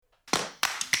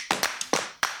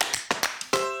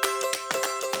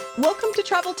Welcome to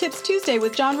Travel Tips Tuesday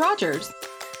with John Rogers.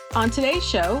 On today's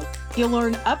show, you'll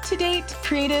learn up-to-date,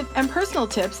 creative, and personal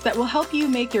tips that will help you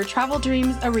make your travel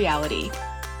dreams a reality.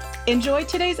 Enjoy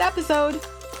today's episode.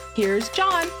 Here's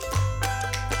John.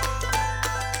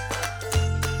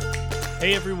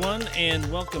 Hey everyone,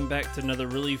 and welcome back to another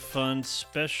really fun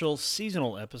special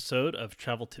seasonal episode of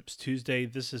Travel Tips Tuesday.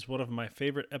 This is one of my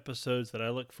favorite episodes that I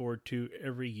look forward to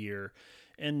every year.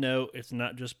 And no, it's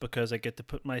not just because I get to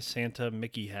put my Santa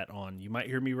Mickey hat on. You might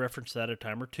hear me reference that a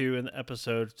time or two in the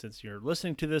episode. Since you're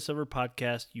listening to this over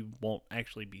podcast, you won't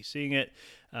actually be seeing it.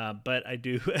 But I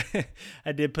do,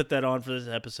 I did put that on for this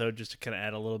episode just to kind of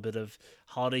add a little bit of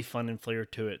holiday fun and flair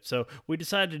to it. So we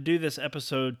decided to do this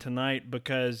episode tonight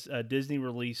because Disney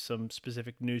released some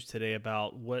specific news today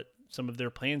about what some of their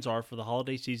plans are for the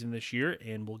holiday season this year,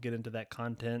 and we'll get into that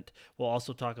content. We'll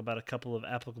also talk about a couple of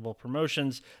applicable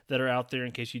promotions that are out there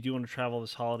in case you do want to travel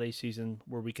this holiday season,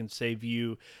 where we can save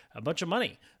you a bunch of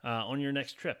money on your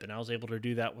next trip. And I was able to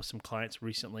do that with some clients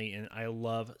recently, and I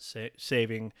love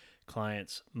saving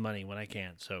clients money when I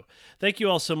can. So thank you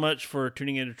all so much for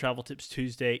tuning in to Travel Tips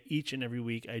Tuesday each and every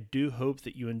week. I do hope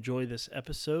that you enjoy this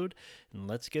episode, and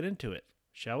let's get into it,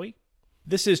 shall we?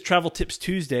 This is Travel Tips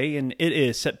Tuesday, and it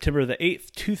is September the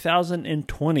 8th,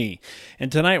 2020.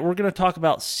 And tonight we're going to talk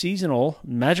about seasonal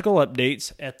magical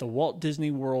updates at the Walt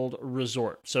Disney World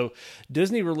Resort. So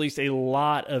Disney released a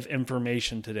lot of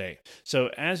information today. So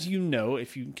as you know,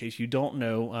 in case you don't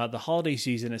know, the holiday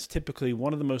season is typically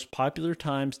one of the most popular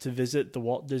times to visit the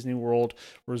Walt Disney World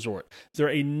Resort. There are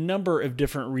a number of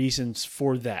different reasons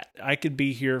for that. I could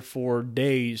be here for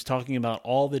days talking about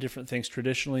all the different things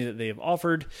traditionally that they have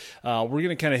offered. We're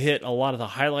going to kind of hit a lot of the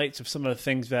highlights of some of the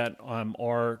things that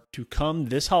are to come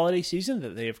this holiday season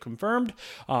that they have confirmed.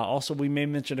 Also, we may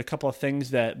mention a couple of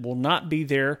things that will not be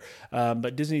there,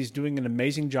 but Disney's doing an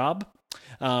amazing job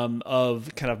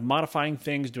of kind of modifying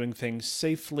things, doing things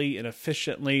safely and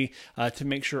efficiently to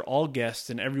make sure all guests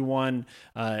and everyone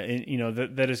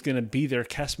that is going to be there,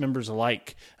 cast members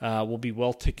alike, will be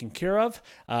well taken care of,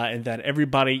 and that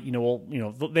everybody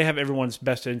they have everyone's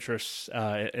best interests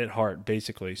at heart,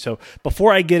 basically. So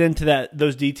before I get into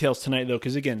those details tonight, though,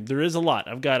 because again there is a lot,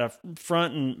 I've got a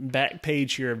front and back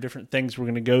page here of different things we're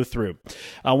going to go through.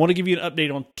 I want to give you an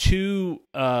update on two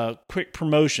quick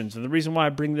promotions, and the reason why I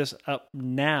bring this up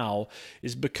now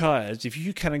is because if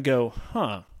you kind of go,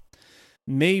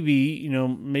 maybe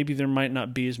there might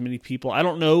not be as many people. I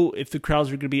don't know if the crowds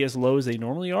are going to be as low as they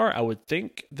normally are. I would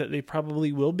think that they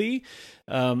probably will be.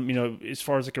 As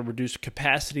far as like a reduced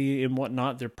capacity and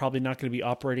whatnot, they're probably not going to be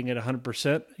operating at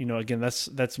 100%. Again,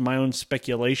 that's my own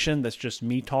speculation. That's just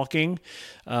me talking.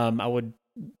 I would,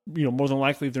 more than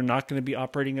likely they're not going to be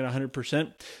operating at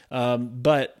 100%.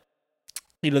 But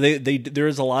there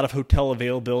is a lot of hotel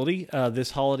availability this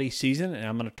holiday season, and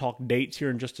I'm going to talk dates here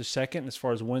in just a second as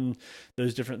far as when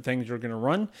those different things are going to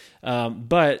run.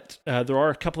 But there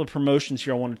are a couple of promotions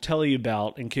here I want to tell you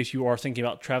about in case you are thinking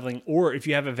about traveling, or if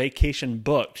you have a vacation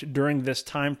booked during this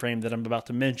time frame that I'm about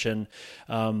to mention.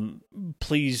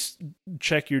 Please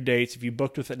check your dates. If you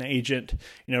booked with an agent,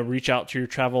 reach out to your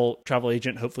travel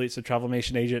agent. Hopefully, it's a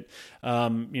Travelmation agent.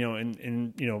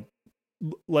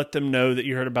 Let them know that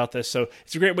you heard about this. So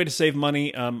it's a great way to save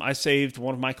money. I saved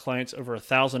one of my clients over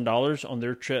 $1,000 on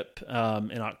their trip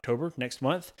in October next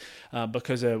month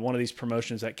because of one of these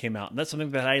promotions that came out. And that's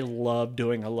something that I love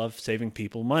doing. I love saving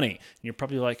people money. And you're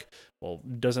probably like, well,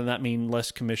 doesn't that mean less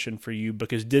commission for you?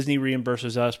 Because Disney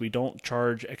reimburses us. We don't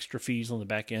charge extra fees on the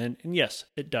back end. And yes,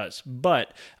 it does.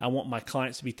 But I want my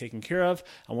clients to be taken care of.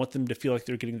 I want them to feel like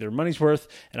they're getting their money's worth.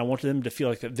 And I want them to feel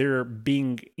like that they're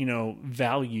being,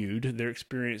 valued. Their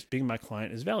experience being my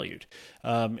client is valued.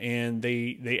 And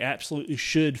they absolutely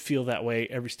should feel that way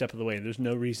every step of the way. There's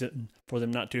no reason for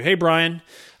them not to. Hey, Brian.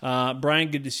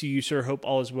 Brian, good to see you, sir. Hope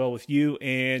all is well with you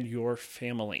and your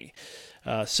family.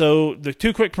 So the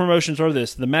two quick promotions are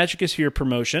this. The Magic is Here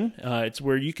promotion. It's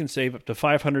where you can save up to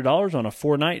 $500 on a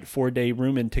 4-night, 4-day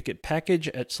room and ticket package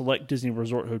at select Disney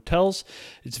Resort hotels.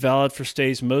 It's valid for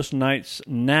stays most nights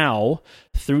now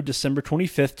through December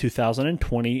 25th,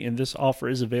 2020, and this offer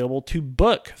is available to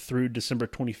book through December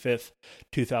 25th,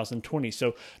 2020.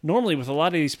 So normally with a lot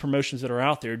of these promotions that are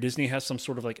out there, Disney has some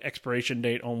sort of like expiration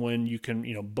date on when you can,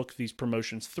 book these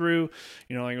promotions through,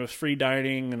 like with free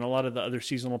dining and a lot of the other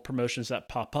seasonal promotions that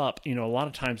pop up. A lot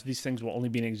of times these things will only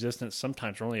be in existence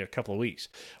sometimes for only a couple of weeks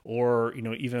or,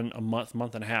 even a month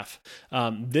and a half.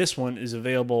 This one is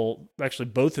available. Actually,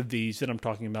 both of these that I'm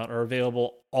talking about are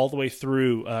available all the way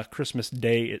through Christmas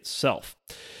Day itself.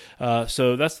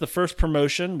 So that's the first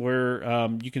promotion where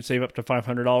you can save up to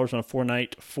 $500 on a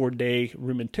 4-night, 4-day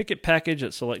room and ticket package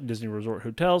at select Disney Resort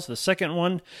hotels. The second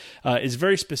one is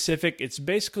very specific. It's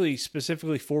basically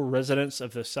specifically for residents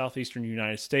of the southeastern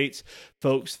United States,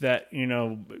 folks that,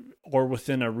 are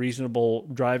within a reasonable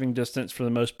driving distance for the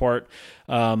most part.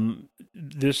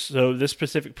 This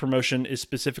specific promotion is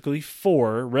specifically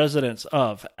for residents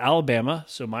of Alabama,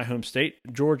 so my home state,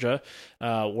 Georgia,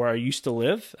 where I used to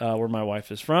live, where my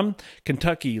wife is from,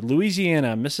 Kentucky,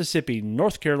 Louisiana, Mississippi,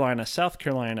 North Carolina, South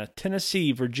Carolina,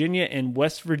 Tennessee, Virginia, and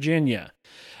West Virginia.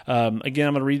 Again,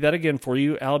 I'm going to read that again for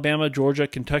you. Alabama, Georgia,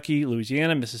 Kentucky,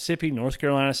 Louisiana, Mississippi, North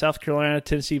Carolina, South Carolina,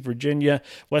 Tennessee, Virginia,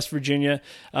 West Virginia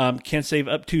can save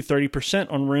up to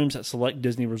 30% on rooms at select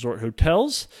Disney Resort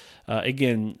hotels.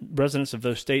 Again, residents of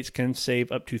those states can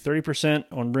save up to 30%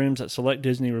 on rooms at select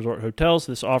Disney Resort hotels.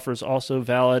 This offer is also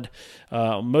valid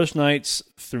most nights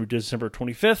through December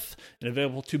 25th and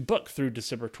available to book through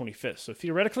December 25th. So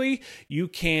theoretically, you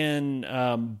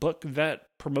can book that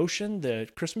promotion the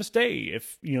Christmas Day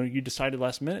if you decided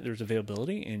last minute there's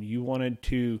availability and you wanted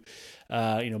to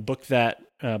book that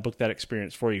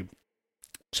experience for you.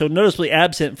 So noticeably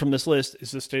absent from this list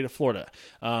is the state of Florida.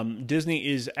 Disney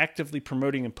is actively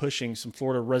promoting and pushing some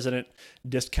Florida resident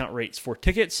discount rates for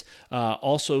tickets,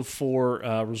 also for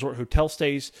resort hotel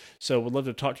stays. So would love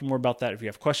to talk to you more about that. If you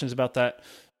have questions about that,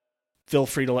 feel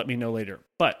free to let me know later.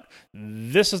 But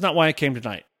this is not why I came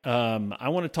tonight. I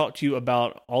want to talk to you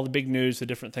about all the big news, the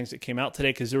different things that came out today,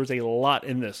 because there was a lot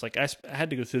in this. Like I had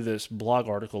to go through this blog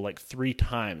article like 3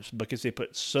 times because they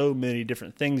put so many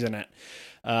different things in it.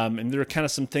 And there are kind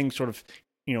of some things sort of,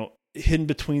 hidden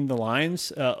between the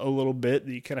lines a little bit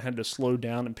that you kind of had to slow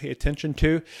down and pay attention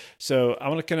to. So I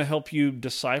want to kind of help you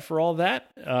decipher all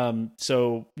that.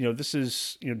 This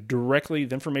is, directly,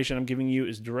 the information I'm giving you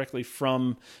is directly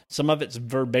from, some of it's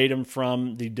verbatim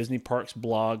from the Disney Parks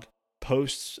blog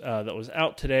posts that was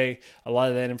out today. A lot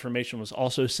of that information was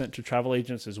also sent to travel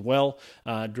agents as well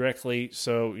directly,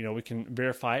 so we can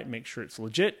verify it and make sure it's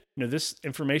legit. This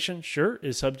information sure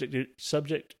is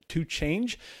subject to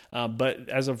change, but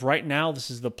as of right now,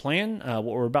 this is the plan, what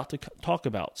we're about to talk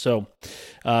about. So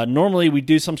normally we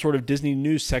do some sort of Disney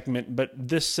news segment, but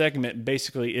this segment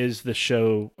basically is the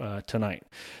show tonight.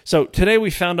 So today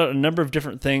we found out a number of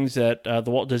different things that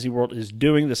the Walt Disney World is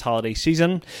doing this holiday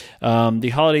season.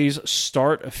 The holidays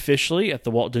start officially at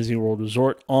the Walt Disney World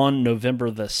Resort on November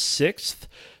the 6th.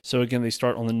 So again, they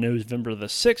start on the November the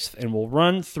 6th and will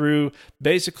run through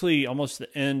basically almost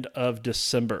the end of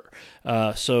December.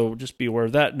 So just be aware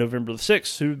of that, November the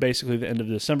 6th through basically the end of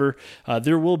December.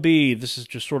 There will be, this is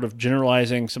just sort of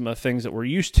generalizing some of the things that we're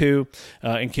used to,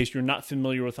 in case you're not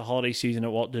familiar with the holiday season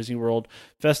at Walt Disney World.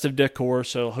 Festive decor,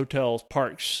 so hotels,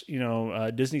 parks,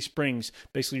 Disney Springs,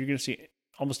 basically you're going to see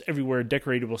almost everywhere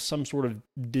decorated with some sort of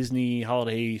Disney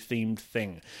holiday themed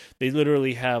thing. They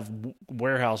literally have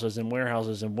warehouses and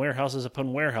warehouses and warehouses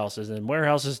upon warehouses and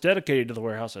warehouses dedicated to the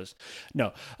warehouses.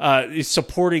 No, it's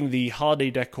supporting the holiday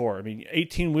decor. I mean,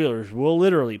 18-wheelers will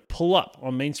literally pull up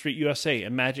on Main Street USA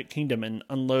and Magic Kingdom and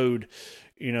unload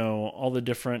all the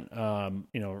different,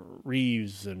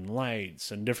 wreaths and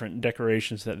lights and different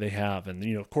decorations that they have.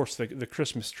 And, of course, the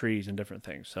Christmas trees and different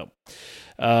things. So,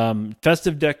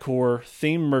 festive decor,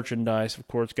 themed merchandise, of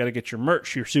course, got to get your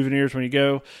merch, your souvenirs when you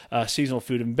go. Seasonal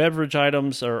food and beverage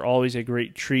items are always a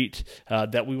great treat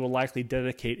that we will likely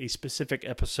dedicate a specific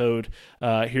episode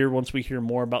here once we hear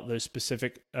more about those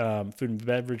specific food and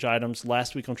beverage items.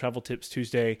 Last week on Travel Tips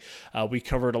Tuesday, we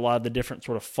covered a lot of the different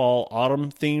sort of fall,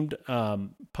 autumn themed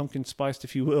pumpkin spiced,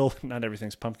 if you will. Not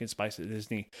everything's pumpkin spiced at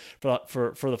Disney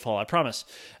for the fall, I promise.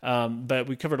 But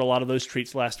we covered a lot of those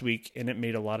treats last week, and it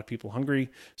made a lot of people hungry.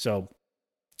 So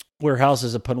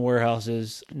warehouses upon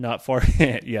warehouses, not far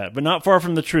yet, but not far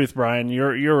from the truth, Brian.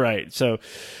 You're right. So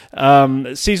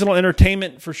seasonal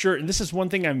entertainment for sure. And this is one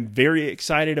thing I'm very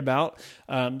excited about.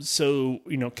 Kind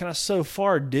of so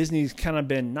far, Disney's kind of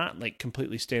been not like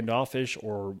completely standoffish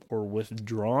or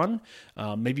withdrawn.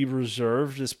 Maybe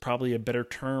reserved is probably a better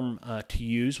term to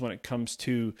use when it comes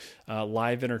to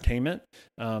live entertainment.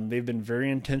 They've been very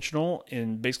intentional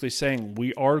in basically saying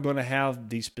we are going to have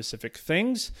these specific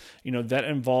things, that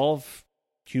involve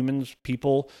humans,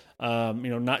 people,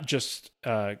 not just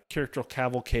character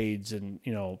cavalcades and,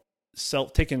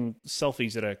 taking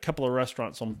selfies at a couple of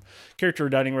restaurants on character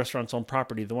dining restaurants on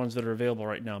property, the ones that are available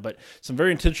right now. But some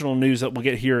very intentional news that we'll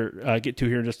get to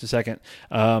here in just a second.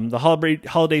 The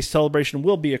holiday celebration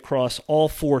will be across all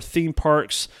 4 theme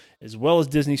parks, as well as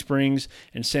Disney Springs,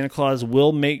 and Santa Claus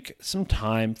will make some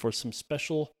time for some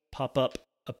special pop-up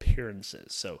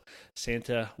appearances. So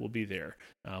Santa will be there.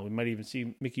 We might even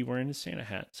see Mickey wearing his Santa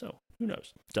hat. So who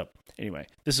knows? So anyway,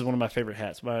 this is one of my favorite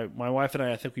hats. My wife and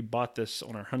I think we bought this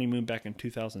on our honeymoon back in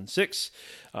 2006.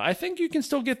 I think you can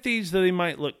still get these, though they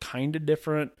might look kind of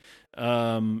different.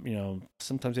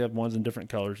 Sometimes they have ones in different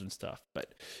colors and stuff.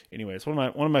 But anyway, it's one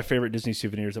of my favorite Disney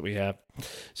souvenirs that we have.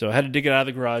 So I had to dig it out of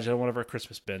the garage out of one of our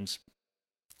Christmas bins.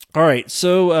 All right,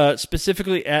 so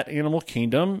specifically at Animal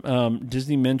Kingdom,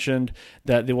 Disney mentioned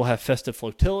that they will have festive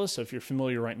flotillas. So if you're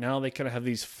familiar right now, they kind of have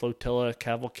these flotilla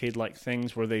cavalcade-like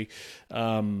things where they,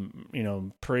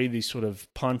 parade these sort of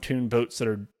pontoon boats that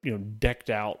are,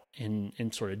 decked out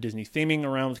in sort of Disney theming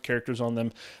around with characters on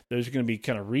them. Those are going to be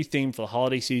kind of rethemed for the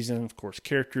holiday season. Of course,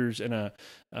 characters in a,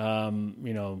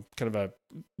 kind of a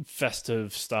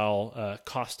festive style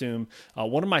costume.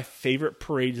 One of my favorite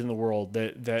parades in the world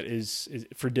that is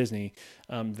for Disney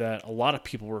that a lot of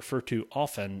people refer to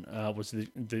often was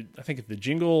I think the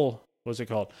Jingle, what's it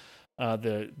called?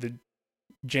 The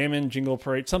Jammin' Jingle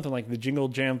Parade, something like the Jingle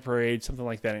Jam Parade, something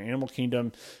like that in Animal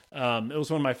Kingdom. It was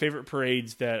one of my favorite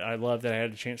parades that I loved that I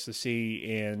had a chance to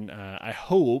see, and I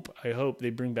hope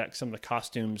they bring back some of the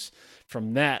costumes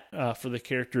from that for the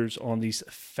characters on these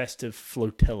festive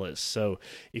flotillas. So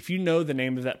if you know the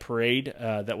name of that parade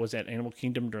that was at Animal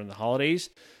Kingdom during the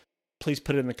holidays, please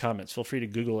put it in the comments. Feel free to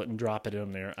Google it and drop it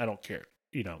in there. I don't care.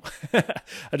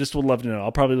 I just would love to know.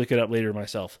 I'll probably look it up later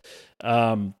myself.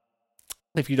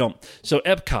 If you don't. So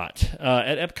Epcot.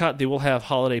 At Epcot, they will have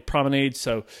holiday promenades.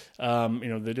 So,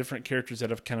 the different characters that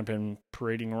have kind of been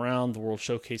parading around the World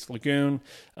Showcase Lagoon.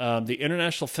 The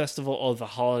International Festival of the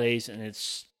Holidays and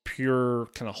its pure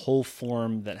kind of whole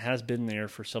form that has been there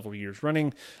for several years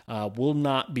running will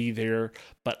not be there,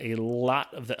 but a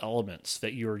lot of the elements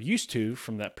that you're used to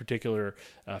from that particular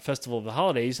Festival of the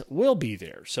Holidays will be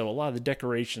there. So a lot of the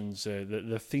decorations,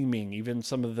 the theming, even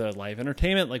some of the live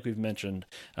entertainment, like we've mentioned,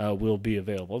 will be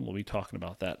available. And we'll be talking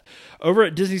about that. Over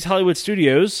at Disney's Hollywood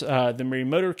Studios, the Merry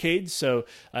Motorcades. So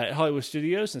at Hollywood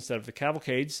Studios, instead of the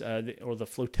cavalcades or the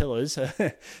flotillas,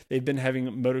 they've been having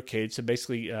motorcades. So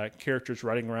basically characters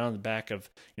riding around the back of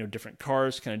different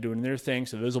cars, kind of doing their thing.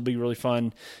 So those will be really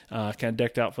fun, kind of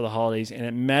decked out for the holidays. And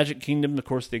at Magic Kingdom, of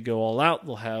course, they go all out.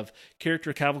 They'll have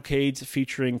character cavalcades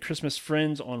featuring Christmas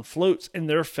friends on floats in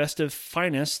their festive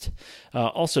finest.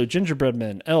 Also, gingerbread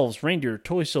men, elves, reindeer,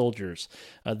 toy soldiers,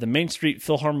 the Main Street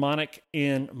Philharmonic,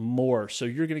 and more. So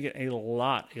you're going to get a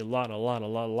lot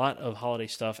of holiday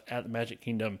stuff at the Magic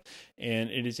Kingdom, and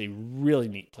it is a really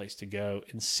neat place to go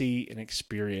and see and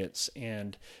experience.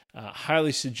 And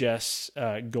highly suggest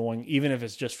going, even if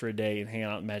it's just for a day, and hang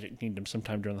out at Magic Kingdom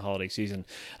sometime during the holiday season.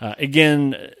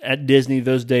 Again, at Disney,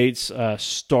 those dates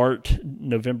start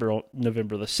November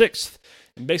the 6th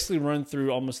and basically run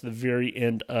through almost the very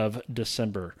end of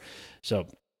December. So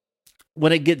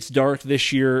when it gets dark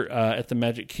this year at the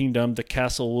Magic Kingdom, the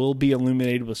castle will be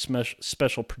illuminated with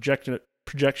special projection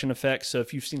effects. So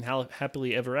if you've seen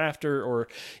Happily Ever After, or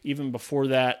even before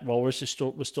that, while we're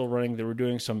still running, they were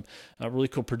doing some really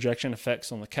cool projection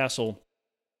effects on the castle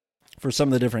for some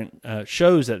of the different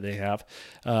shows that they have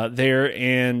there.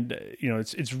 And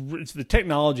it's the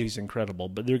technology is incredible,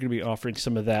 but they're going to be offering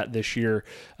some of that this year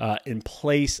in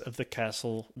place of the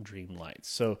Castle Dream Lights.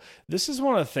 So this is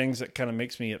one of the things that kind of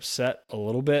makes me upset a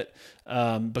little bit,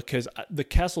 because the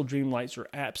Castle Dream Lights are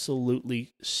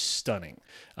absolutely stunning.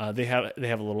 They have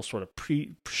a little sort of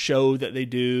pre-show that they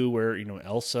do where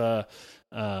Elsa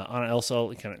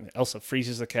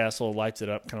freezes the castle, lights it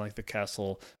up, kind of like the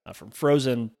castle from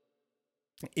Frozen.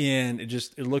 And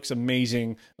it looks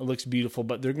amazing. It looks beautiful,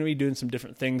 but they're going to be doing some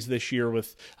different things this year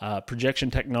with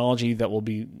projection technology that'll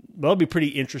be pretty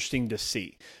interesting to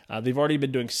see. They've already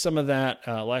been doing some of that.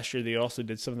 Last year, they also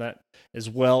did some of that as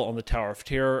well on the Tower of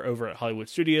Terror over at Hollywood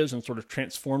Studios and sort of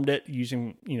transformed it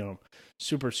using,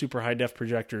 super, super high def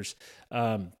projectors.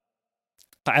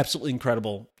 Absolutely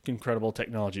incredible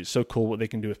technology. It's so cool what they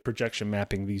can do with projection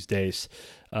mapping these days.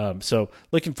 So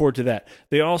looking forward to that.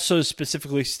 They also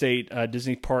specifically state,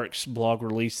 Disney Parks blog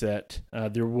release, that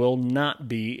there will not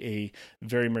be a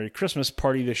Very Merry Christmas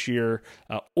party this year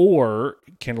or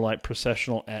candlelight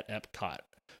processional at Epcot.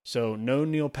 So no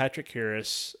Neil Patrick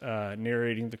Harris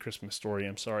narrating the Christmas story.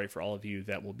 I'm sorry for all of you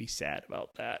that will be sad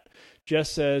about that.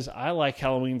 Jess says, I like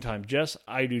Halloween time. Jess,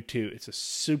 I do too. It's a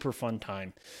super fun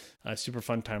time. Super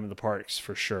fun time in the parks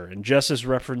for sure. And Jess is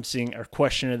referencing our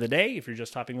question of the day. If you're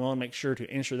just hopping on, make sure to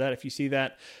answer that if you see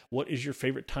that. What is your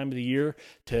favorite time of the year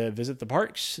to visit the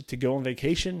parks, to go on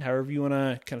vacation, however you want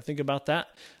to kind of think about that?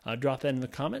 Drop that in the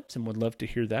comments, and would love to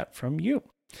hear that from you.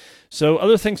 So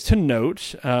other things to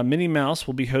note, Minnie Mouse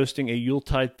will be hosting a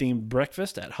Yuletide-themed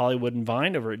breakfast at Hollywood and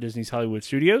Vine over at Disney's Hollywood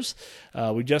Studios.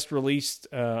 We just released,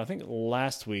 I think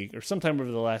last week, or sometime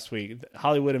over the last week,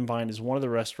 Hollywood and Vine is one of the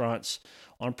restaurants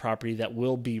on property that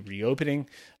will be reopening,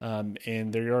 and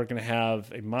they are going to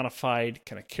have a modified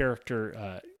kind of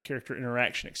character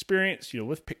interaction experience,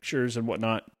 with pictures and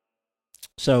whatnot.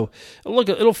 So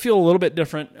it'll feel a little bit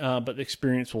different, but the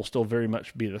experience will still very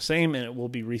much be the same, and it will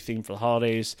be rethemed for the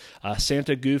holidays.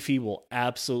 Santa Goofy will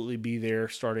absolutely be there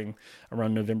starting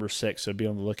around November 6th, so be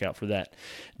on the lookout for that.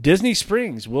 Disney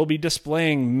Springs will be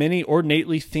displaying many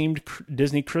ornately themed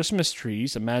Disney Christmas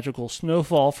trees, a magical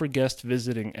snowfall for guests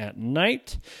visiting at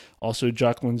night. Also,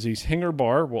 Jock Lindsay's Hangar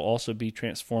Bar will also be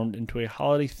transformed into a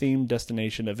holiday-themed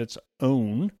destination of its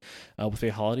own, with a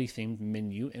holiday-themed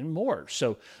menu and more.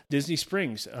 So Disney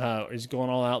Springs is going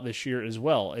all out this year as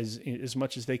well, as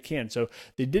much as they can. So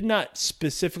they did not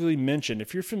specifically mention,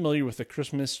 if you're familiar with the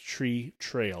Christmas Tree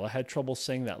Trail, I had trouble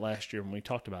saying that last year when we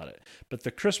talked about it, but the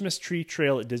Christmas Tree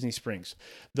Trail at Disney Springs,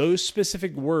 those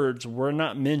specific words were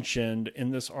not mentioned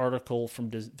in this article from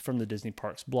the Disney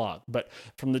Parks blog. But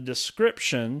from the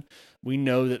description, we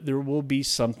know that there will be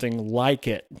something like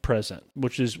it present,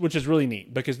 which is really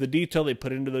neat, because the detail they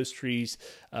put into those trees,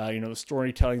 the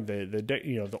storytelling,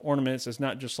 the ornaments, it's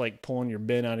not just like pulling your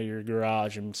bin out of your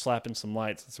garage and slapping some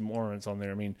lights and some ornaments on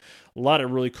there. I mean, a lot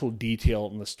of really cool detail,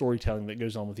 and the storytelling that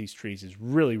goes on with these trees is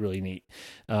really, really neat.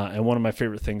 And one of my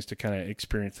favorite things to kind of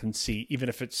experience and see, even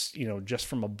if it's, just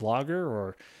from a blogger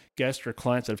or guest or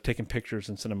clients that have taken pictures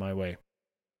and sent them my way.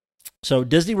 So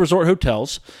Disney Resort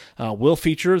Hotels will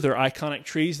feature their iconic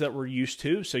trees that we're used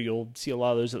to, so you'll see a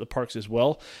lot of those at the parks as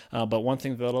well. But one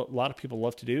thing that a lot of people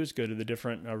love to do is go to the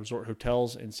different resort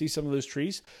hotels and see some of those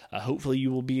trees. Hopefully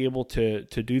you will be able to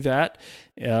do that.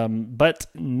 But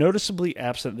noticeably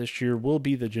absent this year will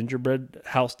be the gingerbread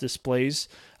house displays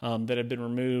that have been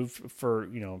removed for,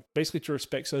 basically to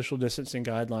respect social distancing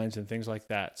guidelines and things like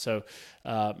that. So,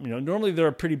 normally they're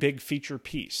a pretty big feature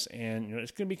piece, and,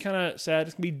 it's going to be kind of sad.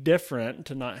 It's going to be different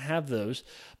to not have those.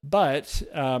 But,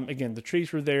 again, the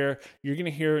trees were there. You're going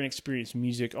to hear and experience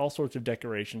music, all sorts of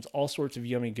decorations, all sorts of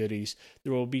yummy goodies.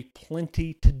 There will be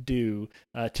plenty to do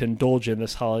to indulge in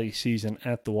this holiday season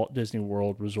at the Walt Disney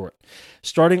World Resort.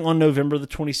 Starting on November the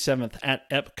 27th at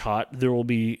Epcot, there will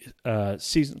be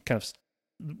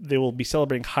they will be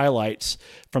celebrating highlights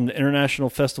from the International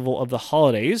Festival of the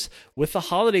Holidays with the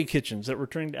holiday kitchens that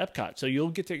returning to Epcot. So you'll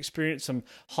get to experience some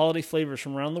holiday flavors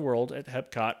from around the world at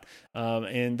Epcot,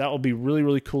 and that will be really,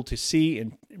 really cool to see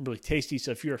and really tasty.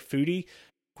 So if you're a foodie,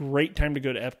 great time to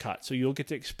go to Epcot. So you'll get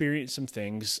to experience some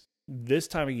things that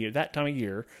time of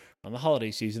year, on the holiday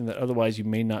season that otherwise you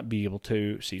may not be able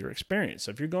to see or experience.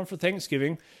 So if you're going for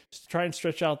Thanksgiving, just try and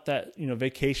stretch out that,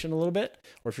 vacation a little bit.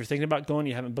 Or if you're thinking about going,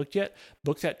 you haven't booked yet,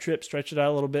 book that trip, stretch it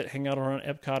out a little bit, hang out around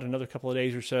Epcot another couple of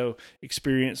days or so,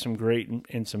 experience some great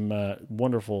and some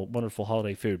wonderful, wonderful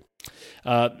holiday food.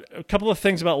 A couple of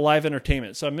things about live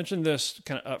entertainment. So I mentioned this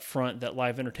kind of up front that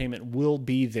live entertainment will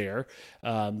be there.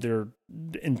 They're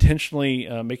intentionally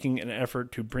making an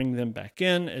effort to bring them back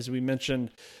in, as we mentioned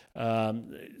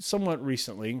somewhat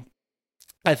recently.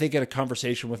 I think in a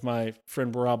conversation with my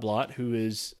friend Rob Lott, who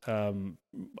is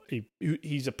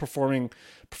he's a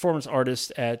performance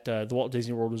artist at the Walt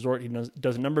Disney World Resort. He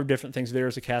does a number of different things there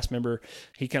as a cast member.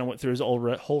 He kind of went through his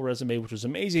whole resume, which was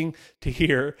amazing to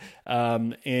hear.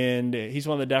 And he's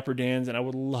one of the Dapper Dans, and I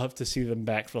would love to see them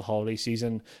back for the holiday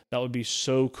season. That would be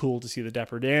so cool to see the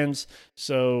Dapper Dans.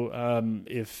 So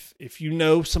if you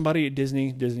know somebody at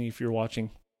Disney, if you're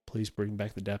watching, please bring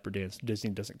back the Dapper Dans. Disney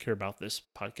doesn't care about this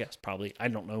podcast, probably. I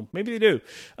don't know. Maybe they do.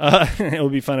 It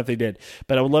would be fun if they did.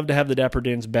 But I would love to have the Dapper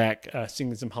Dans back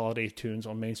singing some holiday tunes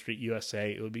on Main Street USA.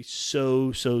 It would be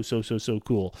so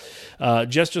cool.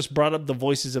 Jess just brought up the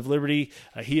Voices of Liberty.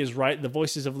 He is right. The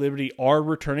Voices of Liberty are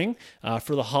returning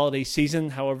for the holiday season.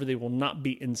 However, they will not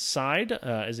be inside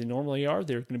as they normally are.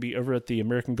 They're going to be over at the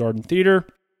American Garden Theater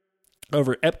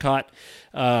over at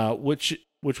Epcot,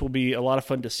 which will be a lot of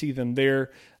fun to see them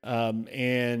there.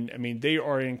 And I mean, they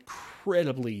are an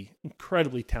incredibly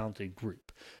talented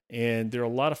group, and they're a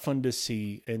lot of fun to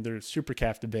see, and they're super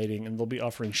captivating, and they'll be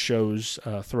offering shows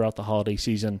throughout the holiday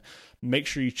season. Make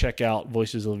sure you check out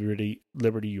Voices of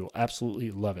Liberty. You'll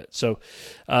absolutely love it. So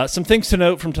some things to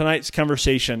note from tonight's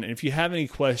conversation. And if you have any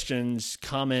questions,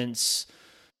 comments,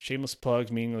 shameless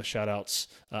plugs, meaningless shout-outs.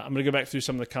 I'm going to go back through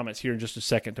some of the comments here in just a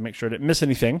second to make sure I didn't miss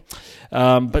anything.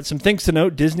 But some things to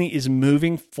note, Disney is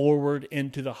moving forward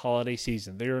into the holiday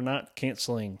season. They are not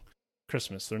canceling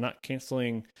Christmas. They're not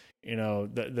canceling,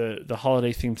 the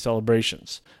holiday themed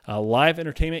celebrations. Live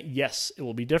entertainment, yes, it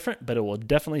will be different, but it will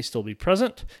definitely still be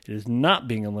present. It is not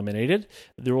being eliminated.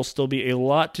 There will still be a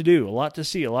lot to do, a lot to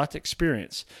see, a lot to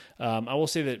experience. I will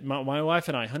say that my wife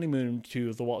and I honeymooned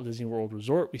to the Walt Disney World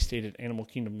Resort. We stayed at Animal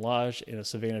Kingdom Lodge in a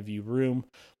Savannah View room.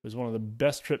 It was one of the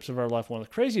best trips of our life, one of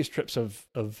the craziest trips of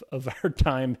our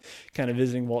time kind of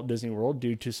visiting Walt Disney World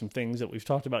due to some things that we've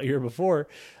talked about here before.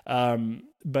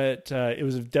 But it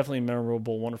was definitely a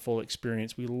memorable, wonderful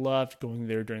experience. We loved going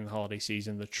there during the holiday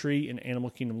season. The tree in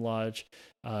Animal Kingdom Lodge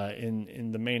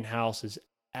in the main house is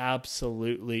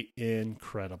absolutely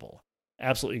incredible.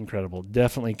 Absolutely incredible.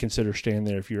 Definitely consider staying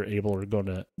there if you're able or going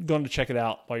to check it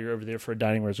out while you're over there for a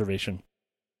dining reservation.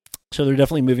 So they're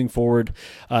definitely moving forward.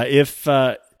 If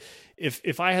I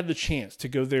had the chance to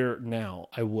go there now,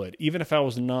 I would. Even if I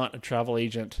was not a travel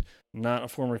agent, not a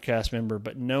former cast member,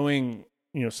 but knowing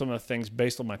some of the things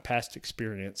based on my past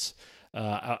experience,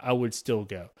 I would still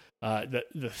go. The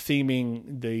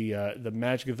theming, the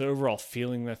magic of the overall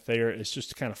feeling that's there is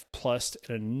just kind of plussed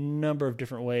in a number of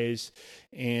different ways,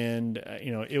 and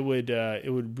it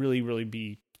would really, really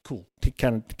be cool to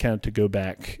kind of to go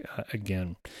back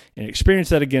again and experience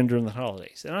that again during the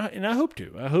holidays. And I hope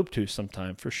to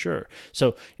sometime for sure.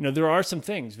 So, there are some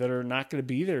things that are not going to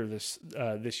be there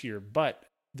this year, but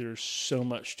there's so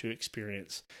much to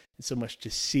experience and so much to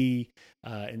see,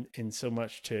 and so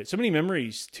many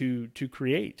memories to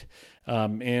create.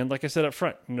 And like I said up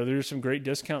front, there's some great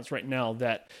discounts right now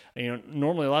that,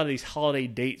 normally a lot of these holiday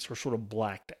dates are sort of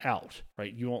blacked out,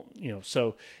 right? You won't,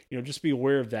 so, just be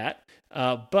aware of that.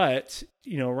 But,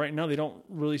 right now they don't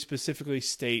really specifically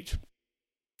state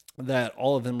that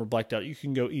all of them are blacked out. You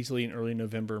can go easily in early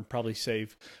November and probably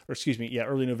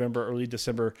early November, early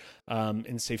December,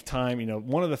 and save time.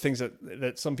 One of the things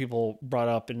that some people brought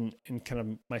up in kind of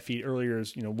my feed earlier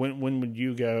is, when would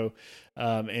you go?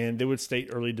 And they would state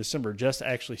early December. Jess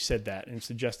actually said that and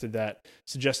suggest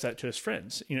that to his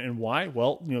friends. And why?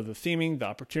 Well, the theming, the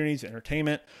opportunities, the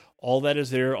entertainment, all that is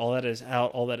there, all that is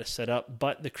out, all that is set up,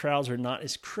 but the crowds are not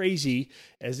as crazy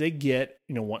as they get,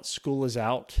 once school is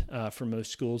out, for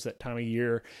most schools that time of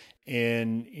year.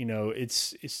 And,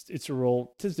 tends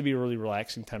to be a really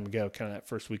relaxing time to go. Kind of that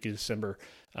first week of December,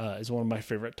 is one of my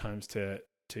favorite times to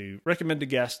recommend to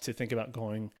guests to think about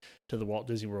going to the Walt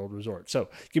Disney World Resort. So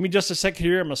give me just a second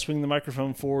here. I'm going to swing the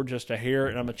microphone forward just a hair,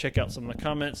 and I'm going to check out some of the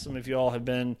comments. Some of y'all have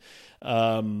been,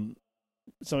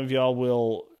 some of y'all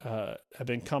will have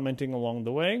been commenting along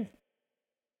the way.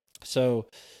 So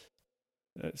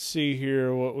let's see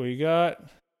here what we got.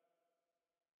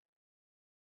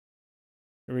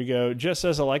 Here we go. Jess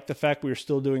says, I like the fact we are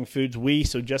still doing foods.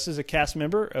 So Jess is a cast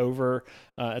member over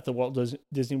at the Walt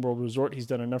Disney World Resort. He's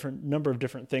done a number of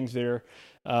different things there.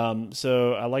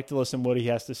 So I like to listen to what he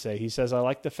has to say. He says, I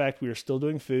like the fact we are still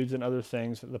doing foods and other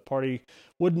things that the party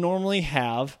would normally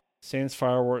have, sans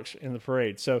fireworks in the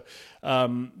parade. So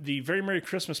the Very Merry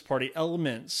Christmas Party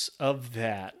elements of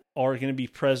that are going to be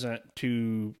present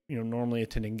to normally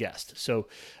attending guests. So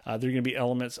there are going to be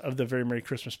elements of the Very Merry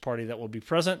Christmas Party that will be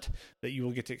present that you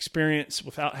will get to experience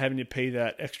without having to pay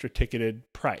that extra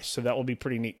ticketed price. So that will be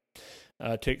pretty neat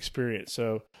to experience.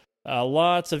 So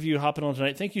lots of you hopping on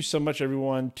tonight. Thank you so much,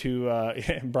 everyone. To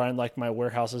Brian liked my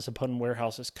warehouses upon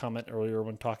warehouses comment earlier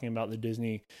when talking about the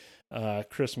Disney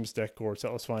Christmas decor. So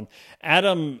that was fun.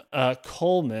 Adam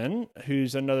Coleman,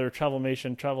 who's another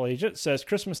Travelmation travel agent, says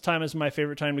Christmas time is my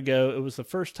favorite time to go. It was the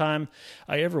first time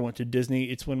I ever went to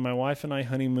Disney. It's when my wife and I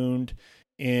honeymooned,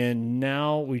 and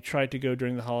now we try to go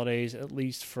during the holidays, at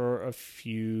least for a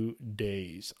few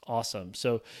days. Awesome.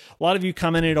 So a lot of you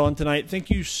commented on tonight.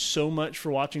 Thank you so much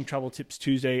for watching Travel Tips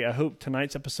Tuesday. I hope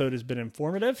tonight's episode has been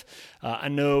informative. I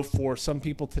know for some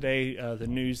people today, the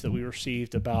news that we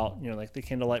received about, like the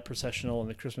candlelight processional and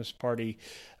the Christmas party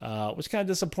was kind of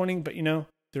disappointing, but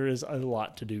there is a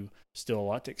lot to do, still a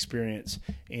lot to experience.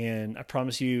 And I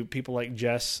promise you, people like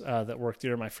Jess that work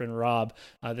there, my friend Rob,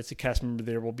 that's a cast member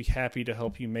there, will be happy to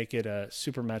help you make it a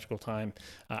super magical time.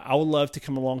 I would love to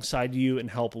come alongside you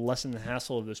and help lessen the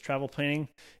hassle of those travel planning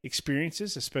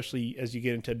experiences, especially as you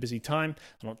get into a busy time.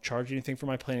 I don't charge anything for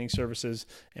my planning services,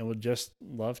 and would just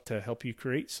love to help you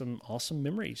create some awesome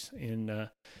memories and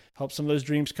help some of those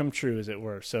dreams come true, as it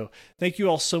were. So thank you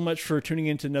all so much for tuning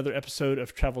in to another episode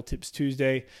of Travel Tips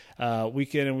Tuesday,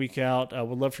 week in and week out. I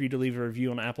would love for you to leave a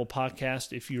review on Apple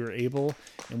Podcast if you are able,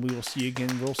 and we will see you again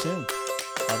real soon.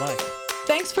 Bye-bye.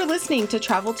 Thanks for listening to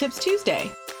Travel Tips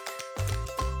Tuesday.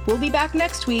 We'll be back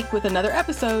next week with another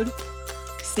episode.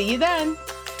 See you then.